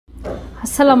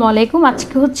আসসালামু আলাইকুম।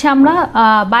 আজকে হচ্ছে আমরা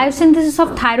বায়োসিনথেসিস অফ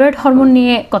থাইরয়েড হরমোন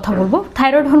নিয়ে কথা বলবো।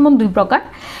 থাইরয়েড হরমোন দুই প্রকার,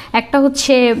 একটা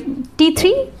হচ্ছে T3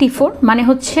 T4, মানে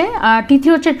হচ্ছে T3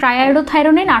 হচ্ছে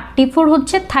ট্রাইআয়োডোথাইরোনিন আর T4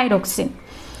 হচ্ছে থাইরক্সিন।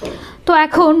 তো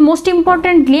এখন মোস্ট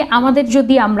ইম্পর্টেন্টলি আমাদের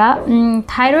যদি আমরা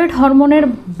থাইরয়েড হরমোনের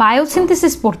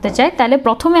বায়োসিনথেসিস পড়তে চাই, তাহলে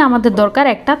প্রথমে আমাদের দরকার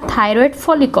একটা থাইরয়েড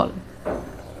ফলিকল।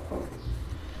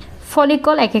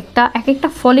 ফলিকল এক একটা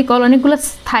ফলিকল অনেকগুলো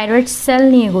থাইরয়েড সেল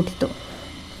নিয়ে গঠিত।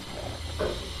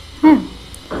 হ্যাঁ,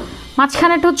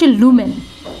 মাঝখানেটা হচ্ছে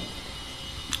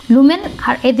লুমেন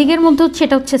আর এদিকের মধ্যে হচ্ছে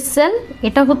এটা হচ্ছে সেল,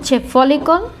 এটা হচ্ছে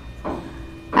ফলিকল,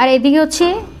 আর এদিকে হচ্ছে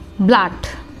ব্লাড,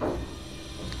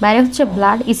 বাইরে হচ্ছে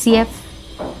ব্লাড ইসিএফ।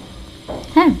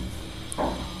 হ্যাঁ,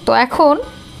 তো এখন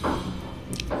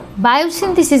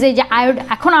বায়োসিনথেসিস এই যে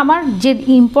এখন আমার যে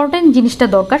ইম্পর্টেন্ট জিনিসটা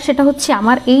দরকার সেটা হচ্ছে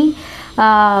আমার এই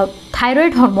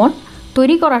থাইরয়েড হরমোন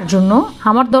তৈরি করার জন্য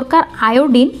আমার দরকার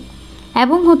আয়োডিন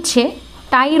এবং হচ্ছে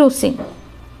টাইরোসিন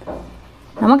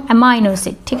নামক অ্যামাইনো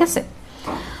অ্যাসিড। ঠিক আছে,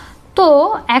 তো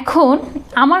এখন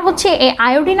আমার হচ্ছে এই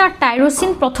আয়োডিন আর টাইরোসিন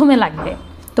প্রথমে লাগবে।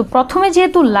 তো প্রথমে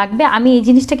যেহেতু লাগবে আমি এই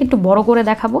জিনিসটাকে একটু বড় করে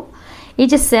দেখাবো। এই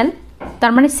যে সেল,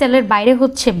 তার মানে সেলের বাইরে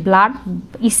হচ্ছে ব্লাড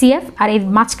ইসিএফ আর এর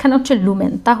মাঝখানে হচ্ছে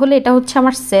লুমেন। তাহলে এটা হচ্ছে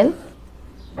আমার সেল,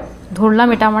 ধরলাম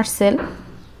এটা আমার সেল,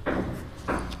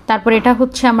 তারপর এটা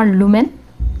হচ্ছে আমার লুমেন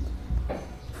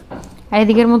আর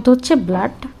এদিকের মধ্যে হচ্ছে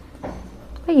ব্লাড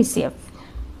বা ইসিএফ।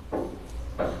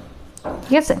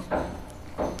 ঠিক আছে,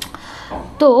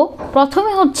 তো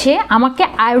প্রথমে হচ্ছে আমাকে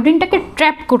আয়োডিনটাকে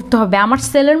ট্র্যাপ করতে হবে। আমার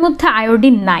সেলের মধ্যে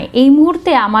আয়োডিন নাই, এই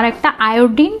মুহূর্তে আমার একটা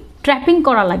আয়োডিন ট্র্যাপিং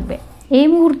করা লাগবে। এই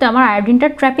মুহূর্তে আমার আয়োডিনটা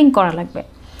ট্র্যাপিং করা লাগবে।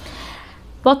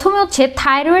 প্রথমে হচ্ছে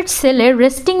থাইরয়েড সেলের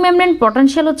রেস্টিং মেমব্রেন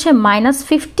পটেনশিয়াল হচ্ছে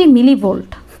 -50 মিলিভোল্ট।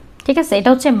 ঠিক আছে, এটা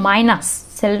হচ্ছে মাইনাস,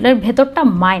 সেলের ভেতরটা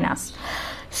মাইনাস।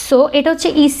 সো এটা হচ্ছে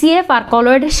ইসিএফ আর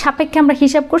কলয়েডের সাপেক্ষে আমরা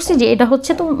হিসাব করছি যে এটা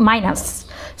হচ্ছে তো minus.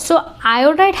 So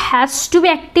iodide has to be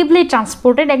actively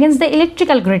transported against the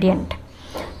electrical gradient.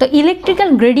 তো ইলেকট্রিক্যাল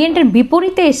গ্রেডিয়েন্টের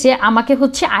বিপরীতে এসে আমাকে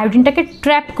হচ্ছে আয়োডিনটাকে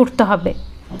ট্র্যাপ করতে হবে।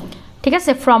 ঠিক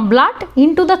আছে, from blood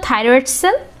into the thyroid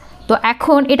sell. তো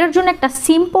এখন এটার জন্য একটা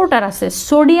সিম্পোর্টার আছে,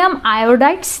 সোডিয়াম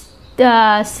আয়োডাইড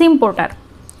সিম্পোর্টার,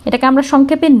 এটাকে আমরা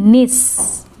সংক্ষেপে নিস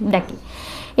ডাকি।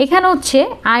 এখানে হচ্ছে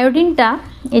আয়োডিনটা,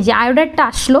 এই যে আয়োডাইডটা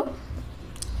আসলো,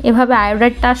 এভাবে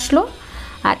আয়োডাইডটা আসলো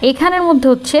আর এখানের মধ্যে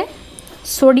হচ্ছে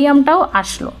সোডিয়ামটাও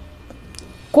আসলো।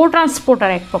 কো ট্রান্সপোর্টার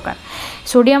এক প্রকার,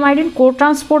 সোডিয়াম আয়োডিন কো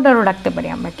ট্রান্সপোর্টারও রাখতে পারি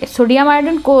আমরা। সোডিয়াম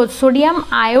আয়োডিন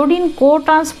কো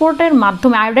ট্রান্সপোর্টের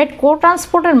মাধ্যমে, আয়োডাইড কো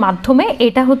ট্রান্সপোর্টের মাধ্যমে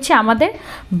এটা হচ্ছে আমাদের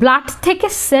ব্লাড থেকে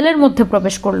সেলের মধ্যে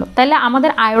প্রবেশ করলো। তাহলে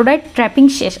আমাদের আয়োডাইড ট্র্যাপিং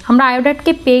শেষ, আমরা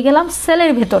আয়োডাইডকে পেয়ে গেলাম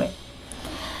সেলের ভেতরে।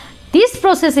 This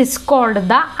process is called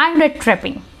the iodide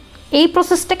trapping. এই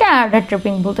প্রসেসটাকে আয়োডাইড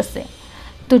ট্র্যাপিং বলতেছে।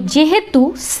 তো যেহেতু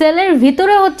সেলের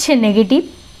ভিতরে হচ্ছে নেগেটিভ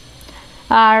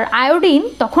আর আয়োডিন,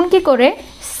 তখন কি করে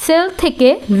সেল থেকে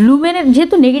লুমেনের,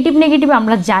 যেহেতু নেগেটিভ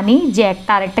আমরা জানি যে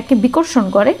একটা আরেকটাকে বিকর্ষণ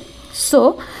করে, সো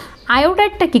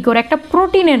আয়োডাইডটা কি করে একটা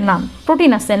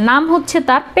প্রোটিন আছে, নাম হচ্ছে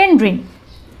তার পেন্ড্রিন।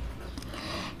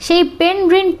 সেই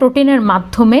পেন্ড্রিন প্রোটিনের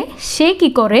মাধ্যমে সে কি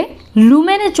করে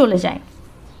লুমেনে চলে যায়।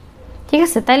 ঠিক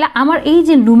আছে, তাইলে আমার এই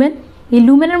যে লুমেন, এই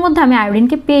লুমেনের মধ্যে আমি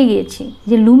আয়োডিনকে পেয়ে গিয়েছি,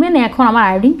 যে লুমেনে এখন আমার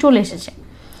আয়োডিন চলে এসেছে।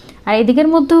 আর এদিকের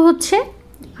মধ্যে হচ্ছে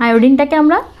আয়োডিনটাকে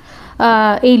আমরা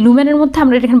এই লুমেনের মধ্যে,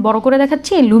 আমরা এখানে বড় করে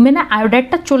দেখাচ্ছি, এই লুমেনে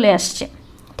আয়োডাইডটা চলে আসছে।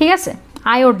 ঠিক আছে,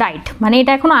 আয়োডাইড মানে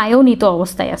এটা এখন আয়নিত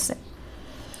অবস্থায় আছে।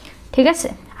 ঠিক আছে,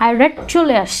 আয়োডাইড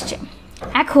চলে আসছে।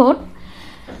 এখন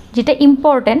যেটা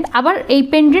ইম্পর্টেন্ট, আবার এই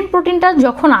পেন্ড্রিন প্রোটিনটা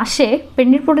যখন আসে,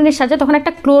 পেন্ড্রিন প্রোটিনের সাথে তখন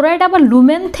একটা ক্লোরাইড আবার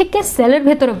লুমেন থেকে সেলের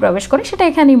ভেতরে প্রবেশ করে, সেটা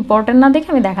এখানে ইম্পর্টেন্ট না দেখে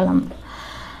আমি দেখালাম।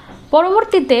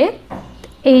 পরবর্তীতে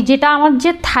এই যেটা আমার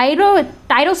যে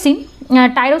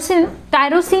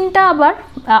টাইরোসিনটা আবার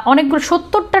অনেকগুলো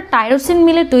 70টা টাইরোসিন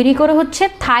মিলে তৈরি করে হচ্ছে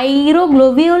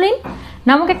থাইরোগ্লোবিউলিন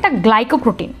নামক একটা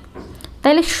গ্লাইকোপ্রোটিন।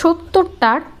 তাহলে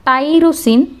 70টা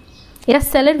টাইরোসিন এরা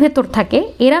সেলের ভেতর থাকে,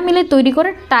 এরা মিলে তৈরি করে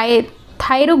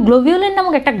থাইরোগ্লোবিউলিন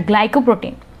নামক একটা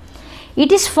glycoprotein. It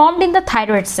is formed in the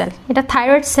thyroid sell. এটা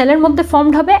থাইরয়েড সেলের মধ্যে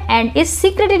ফর্মড হবে and is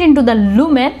secreted into the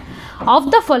lumen of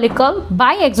the follicle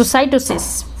by exocytosis.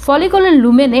 ফলিকলের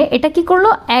লুমেনে এটা কি করলো,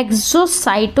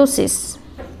 এক্সোসাইটোসিস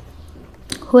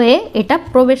হয়ে এটা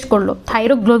প্রবেশ করলো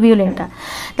থাইরোগ্লোবিউলিনটা।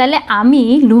 তাহলে আমি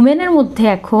লুমেনের মধ্যে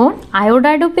এখন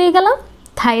আয়োডাইডও পেয়ে গেলাম,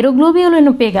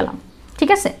 থাইরোগ্লোবিউলিনও পেয়ে গেলাম। ঠিক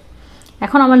আছে,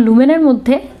 এখন আমার লুমেনের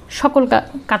মধ্যে সকল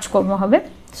কাজকর্ম হবে।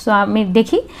 সো আমি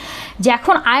দেখি যে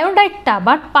এখন আয়োডাইডটা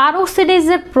আবার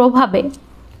পারঅক্সিডেজের প্রভাবে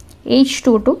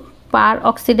H2O2 পার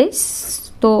অক্সিডেজ,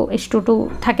 তো H2O2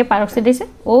 থাকে পারঅক্সিডেজে,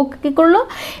 ও কী করলো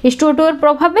H2O2 এর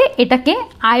প্রভাবে এটাকে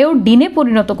আয়োডিনে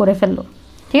পরিণত করে ফেললো।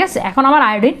 ঠিক আছে, এখন আমার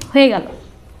আয়োডিন হয়ে গেল।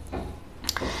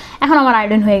 এখন আমার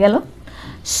আয়োডিন হয়ে গেল।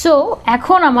 সো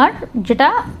এখন আমার যেটা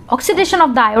অক্সিডেশন অফ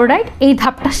দ্য আয়োডাইড, এই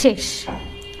ধাপটা শেষ।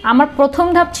 আমার প্রথম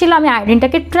ধাপ ছিল আমি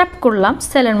আয়োডিনটাকে ট্র্যাপ করলাম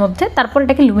সেলের মধ্যে, তারপর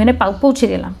এটাকে লুমেনে পৌঁছে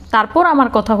দিলাম। তারপর আমার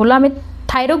কথা হলো আমি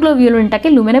থাইরোগ্লোবিউলিনটাকে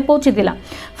লুমেনে পৌঁছে দিলাম,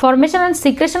 ফরমেশন অ্যান্ড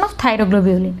সিক্রেশন অফ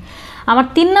থাইরোগ্লোবিউলিন। আমার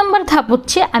 3 নম্বর ধাপ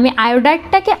হচ্ছে আমি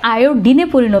আয়োডাইডটাকে আয়োডিনে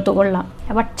পরিণত করলাম।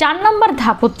 এবার 4 নম্বর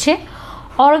ধাপ হচ্ছে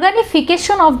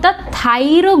অর্গানিফিকেশন অফ দ্য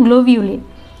থাইরোগ্লোবিউলিন।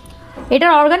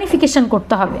 এটার অর্গানিফিকেশন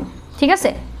করতে হবে, ঠিক আছে?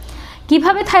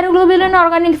 কিভাবে থাইরোগ্লোবিউলিন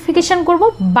অর্গানিফিকেশন করব?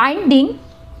 Binding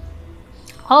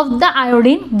of the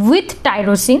iodine with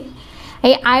tyrosine.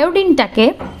 এই আয়োডিনটাকে,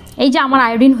 এই যে আমার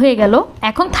আয়োডিন হয়ে গেল,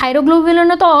 এখন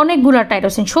থাইরোগ্লোবিউলিনে তো অনেকগুলো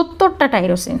টাইরোসিন, 70টা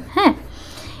টাইরোসিন। হ্যাঁ,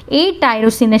 এই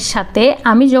টাইরোসিনের সাথে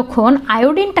আমি যখন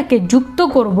আয়োডিনটাকে যুক্ত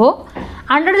করব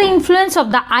under the influence of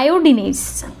the আয়োডিনেজ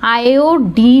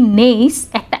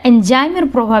একটা এনজাইমের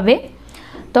প্রভাবে,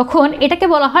 তখন এটাকে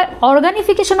বলা হয়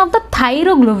অর্গানিফিকেশন অফ দ্য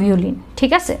থাইরোগ্লোবিউলিন,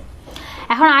 ঠিক আছে?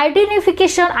 এখন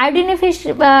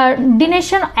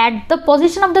আয়োডিনেশন at the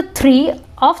position of the 3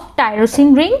 of tyrosine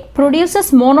ring produces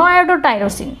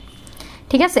মোনোআয়োডোটাইরোসিন,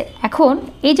 ঠিক আছে? এখন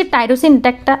এই যে টাইরোসিন, এটা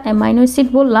একটা অ্যামাইনো অ্যাসিড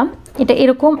বললাম, এটা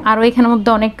এরকম আরও এখানের মধ্যে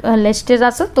অনেক লেস্টেজ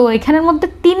আছে। তো এখানের মধ্যে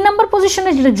 3 নম্বর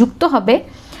পজিশনে যেটা যুক্ত হবে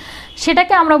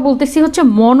সেটাকে আমরা বলতেছি হচ্ছে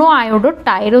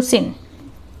মোনোআয়োডোটাইরোসিন,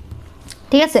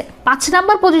 ঠিক আছে? 5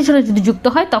 নম্বর পজিশনে যদি যুক্ত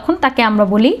হয় তখন তাকে আমরা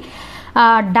বলি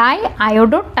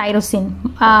ডাইআয়োডোটাইরোসিন।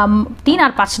 3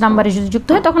 আর 5 নম্বরে যদি যুক্ত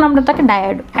হয় তখন আমরা তাকে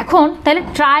ডাইআয়োডো। এখন তাহলে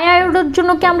ট্রাইআয়োডোর জন্য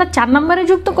কি আমরা 4 নম্বরে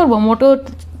যুক্ত করব? মোটেও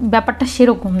ব্যাপারটা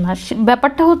সেরকম না।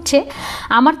 ব্যাপারটা হচ্ছে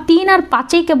আমার 3 আর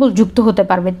 5এই কেবল যুক্ত হতে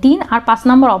পারবে, 3 আর 5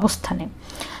 নম্বর অবস্থানে।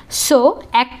 সো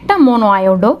একটা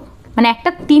মোনোআয়োডো মানে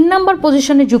একটা 3 নম্বর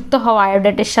পজিশনে যুক্ত হওয়া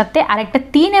আয়োডাইডের সাথে আর একটা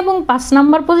 3 এবং 5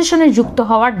 নম্বর পজিশনে যুক্ত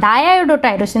হওয়া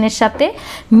ডাইআয়োডোটাইরোসিনের সাথে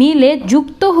মিলে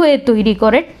যুক্ত হয়ে তৈরি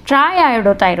করে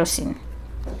ট্রাইআয়োডোটাইরোসিন।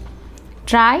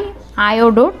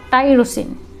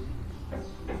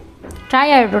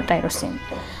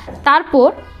 তারপর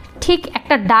ঠিক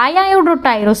একটা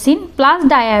ডাইআয়োডোটাইরোসিন প্লাস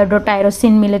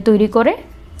ডাইআয়োডোটাইরোসিন মিলে তৈরি করে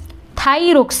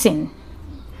থাইরোক্সিন,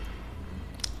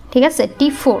 ঠিক আছে?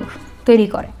 T4 তৈরি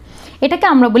করে। এটাকে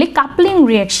আমরা বলি কাপলিং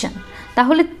রিঅ্যাকশন।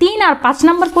 তাহলে 3 আর 5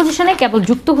 নম্বর পজিশনে কেবল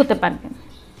যুক্ত হতে পারবে।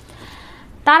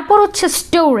 তারপর হচ্ছে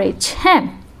স্টোরেজ। হ্যাঁ,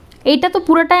 এইটা তো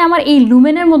পুরোটাই আমার এই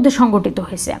লুমেনের মধ্যে সংগঠিত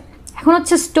হয়েছে। এখন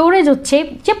হচ্ছে স্টোরেজ হচ্ছে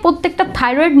যে প্রত্যেকটা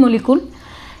থাইরয়েড মলিকুল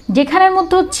যেখানের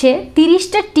মধ্যে হচ্ছে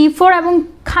 30টা T4 এবং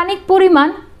খানিক পরিমাণ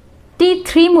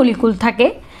T3 মলিকুল থাকে,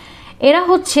 এরা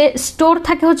হচ্ছে স্টোর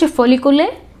থাকে হচ্ছে ফলিকুলে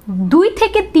 2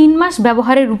 থেকে 3 মাস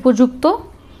ব্যবহারের উপযুক্ত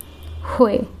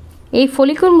হয়ে। এই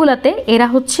ফলিকুলগুলোতে এরা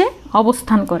হচ্ছে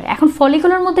অবস্থান করে। এখন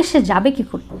ফলিকুলের মধ্যে সে যাবে কি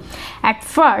করে? At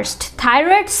first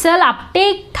thyroid sell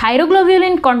uptake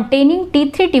থাইরোগ্লোবিউলিন containing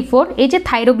T3 T4। এই যে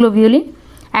থাইরোগ্লোবিউলিন,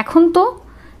 এখন তো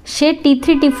সে T3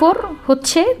 T4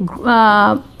 হচ্ছে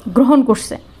গ্রহণ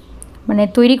করছে, মানে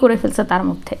তৈরি করে ফেলছে তার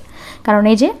মধ্যে। কারণ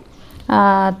এই যে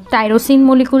টাইরোসিন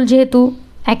মলিকুল যেহেতু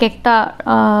এক একটা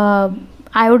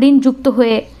আয়োডিন যুক্ত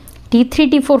হয়ে T3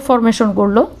 T4 ফরমেশন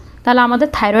করলো, তাহলে আমাদের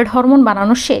থাইরয়েড হরমোন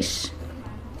বানানো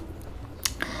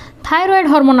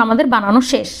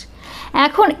শেষ।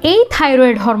 এখন এই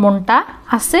থাইরয়েড হরমোনটা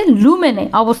আছে লুমেনে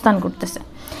অবস্থান করতেছে।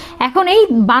 এখন এই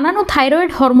বানানো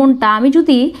থাইরয়েড হরমোনটা আমি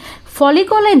যদি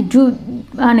ফলিকলে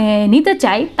মানে নিতে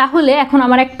চাই, তাহলে এখন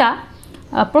আমার একটা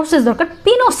প্রসেস দরকার,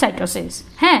 পিনোসাইটোসিস।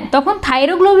 হ্যাঁ, তখন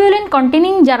থাইরোগ্লোবিউলিন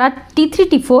কন্টেনিং যারা T3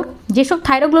 T4, যেসব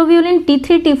থাইরোগ্লোবিউলিন T3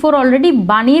 T4 অলরেডি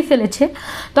বানিয়ে ফেলেছে,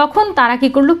 তখন তারা কি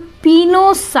করলো?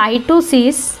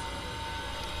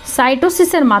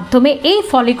 সাইটোসিসের মাধ্যমে এই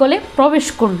ফলিকলে প্রবেশ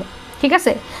করলো, ঠিক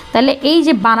আছে? তাহলে এই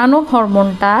যে বানানো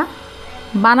হরমোনটা,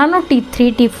 বানানো T3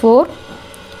 T4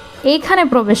 এইখানে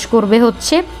প্রবেশ করবে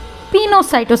হচ্ছে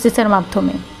পিনোসাইটোসিসের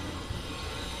মাধ্যমে,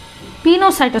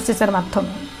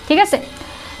 ঠিক আছে?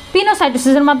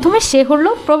 পিনোসাইটোসিসের মাধ্যমে সে হলো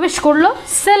প্রবেশ করলো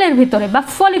সেলের ভিতরে বা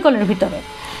ফলিকলের ভিতরে।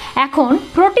 এখন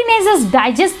প্রোটিনেজেস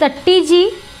ডাইজেস্ট দ্য টিজি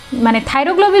মানে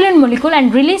থাইরোগ্লোবিউলিন molecule and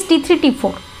release T3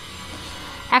 T4।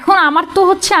 এখন আমার তো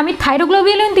হচ্ছে আমি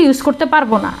থাইরোগ্লোবিউলিন তো ইউজ করতে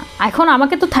পারবো না, এখন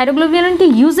আমাকে তো থাইরোগ্লোবিউলিনকে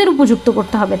ইউজের উপযুক্ত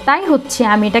করতে হবে। তাই হচ্ছে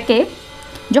আমি এটাকে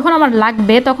যখন আমার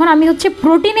লাগবে তখন আমি হচ্ছে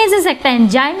প্রোটিনেজেস একটা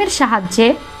এনজাইমের সাহায্যে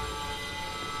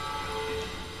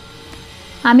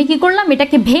আমি কি করলাম?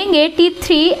 এটাকে ভেঙে T3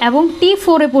 এবং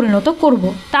T4 এ পরিণত করব।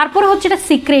 তারপরে হচ্ছে এটা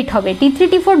সিক্রেট হবে। T3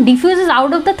 T4 ডিফিউজেস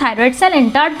out of the thyroid sell,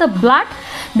 enter the blood,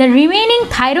 the remaining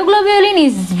থাইরোগ্লোবিউলিন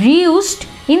is reused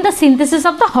in the synthesis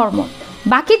of the hormone.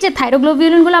 বাকি যে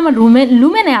থাইরোগ্লোবিউলিনগুলো আমার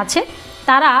লুমেনে আছে,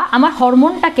 তারা আমার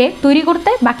হরমোনটাকে তৈরি করতে,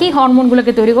 বাকি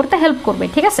হরমোনগুলোকে তৈরি করতে হেল্প করবে,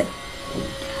 ঠিক আছে?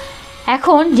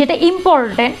 এখন যেটা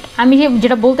ইম্পর্টেন্ট আমি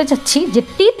যেটা বলতে চাচ্ছি যে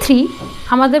T3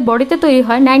 আমাদের বডিতে তৈরি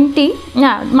হয়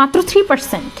মাত্র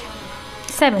 3%।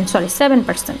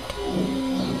 7%,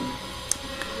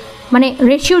 মানে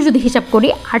রেশিও যদি হিসাব করি,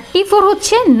 আর T4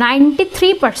 হচ্ছে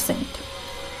 93%।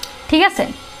 ঠিক আছে,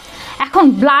 এখন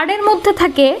ব্লাডের মধ্যে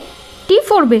থাকে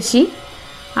T4 বেশি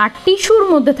আর টিস্যুর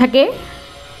মধ্যে থাকে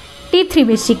T3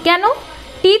 বেশি। কেন?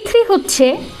 T3 হচ্ছে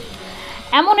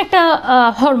এমন একটা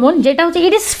হরমোন যেটা হচ্ছে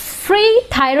it is free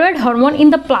thyroid hormone in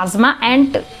the plasma and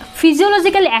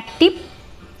physiologically active.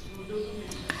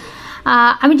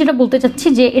 আমি যেটা বলতে চাচ্ছি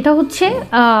যে এটা হচ্ছে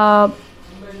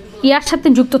ইয়ার সাথে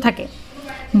যুক্ত থাকে,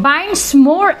 binds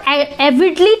more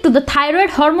অ্যাভিডলি to the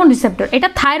thyroid hormone receptor. এটা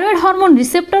থাইরয়েড হরমোন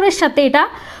রিসেপ্টরের সাথে এটা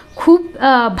খুব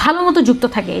ভালো মতো যুক্ত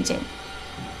থাকে। এই যে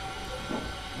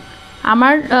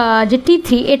আমার যে T3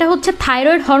 এটা হচ্ছে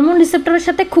থাইরয়েড হরমোন রিসেপ্টরের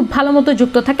সাথে খুব ভালো মতো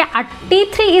যুক্ত থাকে, আর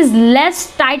T3 is less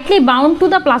tightly bound to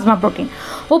the plasma protein.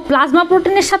 O plasma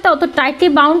প্রোটিনের সাথে অত টাইটলি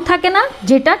বাউন্ড থাকে না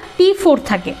যেটা T4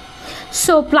 থাকে।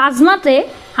 সো প্লাজমাতে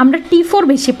আমরা T4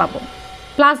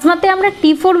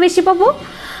 বেশি পাবো,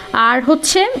 আর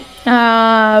হচ্ছে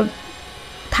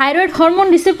থাইরয়েড হরমোন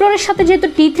রিসেপ্টরের সাথে যেহেতু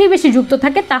T3 বেশি যুক্ত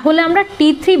থাকে, তাহলে আমরা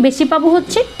T3 বেশি পাবো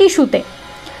হচ্ছে টিস্যুতে।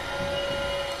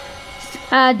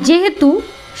 যেহেতু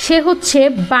সে হচ্ছে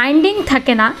বাইন্ডিং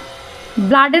থাকে না,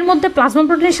 ব্লাডের মধ্যে প্লাজমা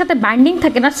প্রোটিনের সাথে বাইন্ডিং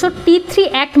থাকে না, so T3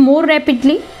 act more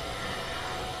rapidly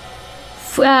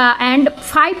and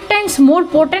 5 times more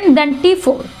potent than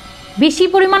T4, বেশি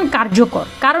পরিমাণ কার্যকর,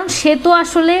 কারণ সে তো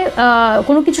আসলে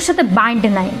কোনো কিছুর সাথে বাইন্ড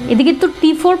নাই। এদিকে তো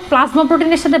T4 প্লাজমা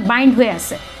প্রোটিনের সাথে বাইন্ড হয়ে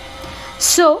আছে।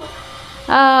 সো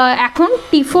এখন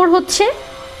T4 হচ্ছে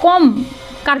কম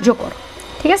কার্যকর।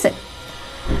 ঠিক আছে,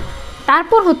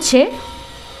 তারপর হচ্ছে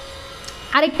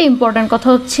আরেকটা ইম্পর্ট্যান্ট কথা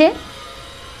হচ্ছে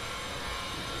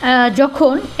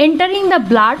যখন entering the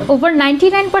blood over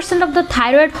 99% of the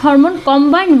thyroid hormone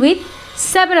combined with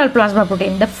several plasma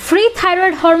protein. The free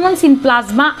thyroid hormones in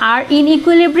plasma are in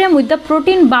equilibrium with the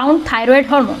protein bound thyroid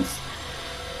hormones.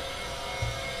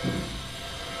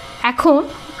 এখন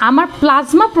আমার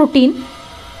প্লাজমা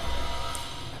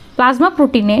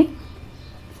প্রোটিনে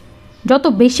যত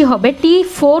বেশি হবে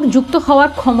T4 যুক্ত হওয়ার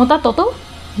ক্ষমতা তত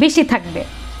বেশি থাকবে।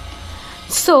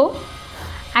 সো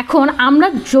এখন আমরা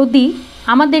যদি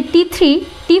আমাদের T3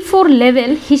 T4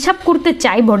 লেভেল হিসাব করতে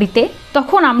চাই বডিতে,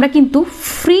 তখন আমরা কিন্তু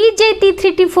ফ্রি যে T3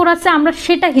 T4 আছে আমরা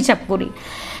সেটা হিসাব করি,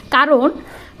 কারণ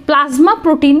প্লাজমা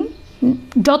প্রোটিন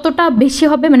যতটা বেশি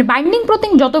হবে, মানে বাইন্ডিং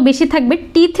প্রোটিন যত বেশি থাকবে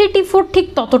T3 T4 ঠিক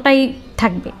ততটাই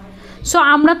থাকবে। সো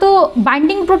আমরা তো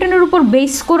বাইন্ডিং প্রোটিনের উপর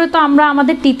বেস করে তো আমরা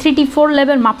আমাদের T3 T4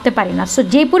 লেভেল মাপতে পারি না। সো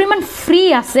যে পরিমাণ ফ্রি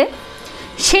আছে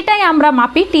সেটাই আমরা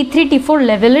মাপি T3 T4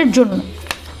 লেভেলের জন্য।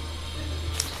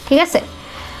 ঠিক আছে,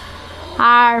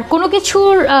 আর কোনো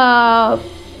কিছুর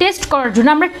টেস্ট করার জন্য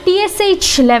আমরা TSH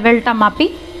লেভেলটা মাপি,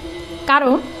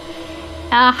 কারণ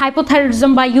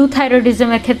হাইপোথাইরয়েডিজম বা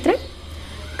ইউথাইরয়েডিজমের ক্ষেত্রে,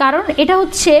 কারণ এটা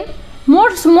হচ্ছে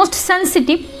মোস্ট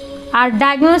সেন্সিটিভ। আর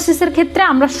ডায়াগনোসিসের ক্ষেত্রে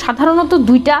আমরা সাধারণত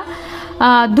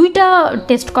দুইটা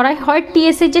টেস্ট করাই, হয়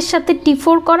TSH এর সাথে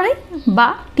T4 করাই বা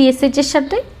TSH এর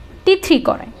সাথে T3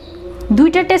 করাই,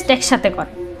 দুইটা টেস্ট একসাথে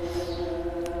করে।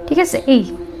 ঠিক আছে, এই